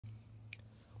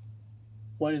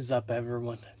What is up,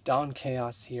 everyone? Don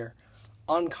Chaos here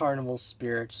on Carnival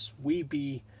Spirits. We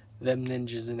be them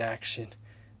ninjas in action.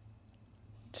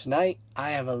 Tonight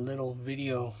I have a little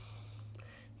video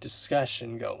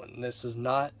discussion going. This is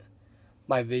not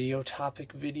my video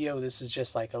topic video. This is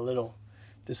just like a little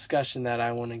discussion that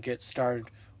I want to get started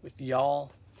with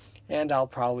y'all. And I'll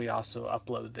probably also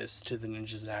upload this to the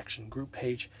Ninjas in Action group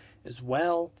page as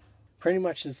well. Pretty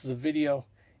much this is a video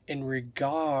in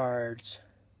regards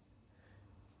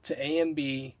to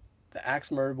AMB, the Axe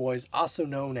Murder Boys, also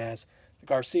known as the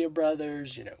Garcia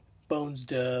Brothers, Bones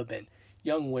Dub and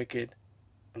Young Wicked,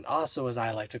 and also, as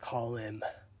I like to call him,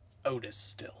 Otis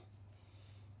still.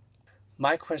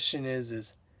 My question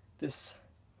is this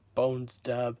Bones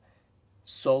Dub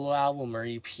solo album or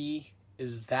EP,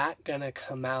 is that gonna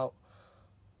come out?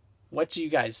 What do you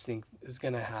guys think is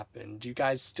gonna happen? Do you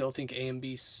guys still think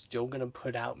AMB is still gonna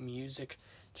put out music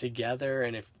together?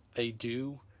 And if they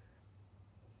do,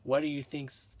 what do you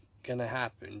think's gonna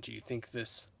happen? Do you think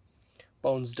this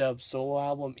Bones Dub solo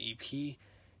album EP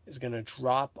is gonna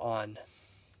drop on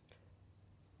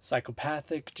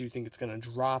Psychopathic? Do you think it's gonna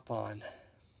drop on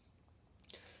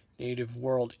Native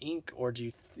World Inc? Or do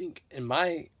you think, in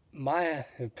my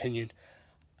opinion,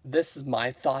 this is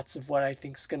my thoughts of what I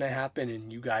think's gonna happen,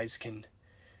 and you guys can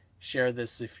share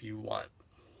this if you want.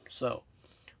 So,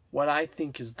 what I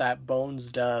think is that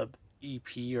Bones Dub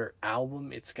EP or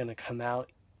album, it's gonna come out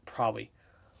probably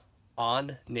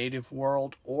on Native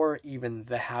World, or even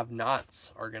the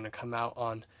Have-Nots are going to come out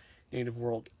on Native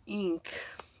World Inc.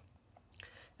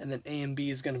 And then AMB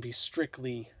is going to be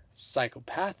strictly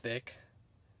Psychopathic.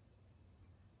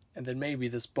 And then maybe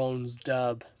this Bones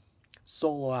Dub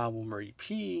solo album or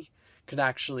EP could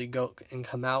actually go and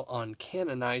come out on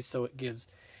Canonized, so it gives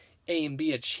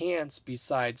AMB a chance.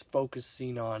 Besides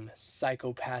focusing on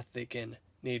Psychopathic and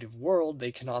Native World,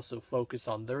 they can also focus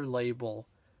on their label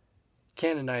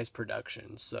Canonized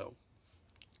Productions. So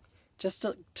just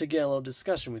to get a little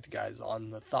discussion with you guys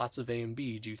on the thoughts of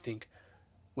AMB. Do you think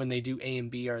when they do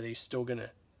AMB, are they still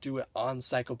gonna do it on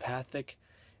Psychopathic?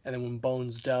 And then when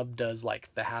Bones Dub does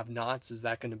like the Have-Nots, is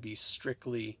that gonna be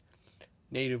strictly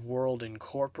Native World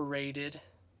Incorporated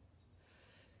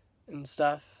and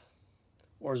stuff?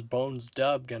 Or is Bones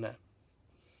Dub gonna,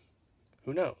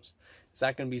 who knows, is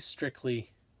that gonna be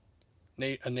strictly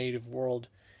a Native World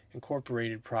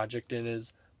Incorporated project? And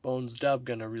is Bones Dub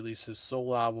gonna release his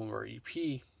solo album or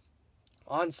EP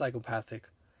on Psychopathic,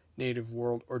 Native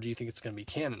World, or do you think it's gonna be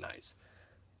Canonized?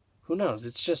 Who knows?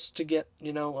 It's just to get, a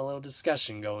little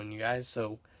discussion going, you guys.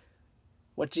 So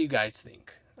what do you guys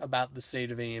think about the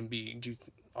state of AMB?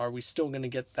 Are we still gonna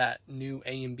get that new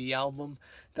AMB album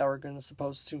that we're gonna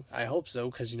supposed to? I hope so,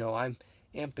 because I'm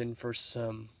amping for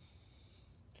some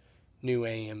new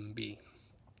AMB.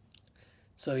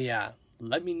 So yeah,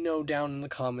 let me know down in the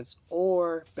comments,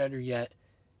 or better yet,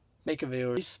 make a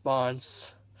video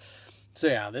response. So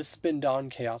yeah, this has been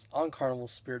Don Chaos on Carnival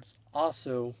Spirits,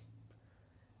 also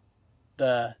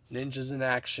the Ninjas in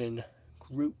Action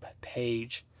group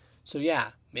page. So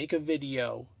yeah, make a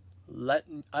video, let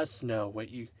us know what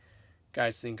you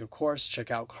guys think. Of course, check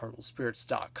out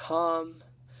carnivalspirits.com,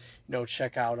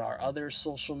 check out our other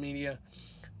social media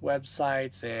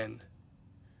websites, and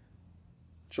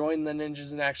join the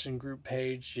Ninjas in Action group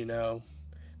page,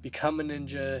 become a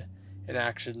Ninja in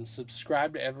Action,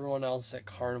 subscribe to everyone else at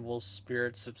Carnival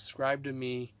Spirits, subscribe to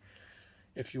me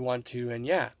if you want to, and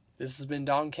yeah, this has been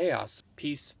Don Chaos.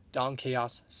 Peace, Don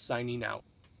Chaos signing out.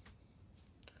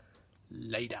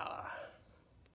 Later.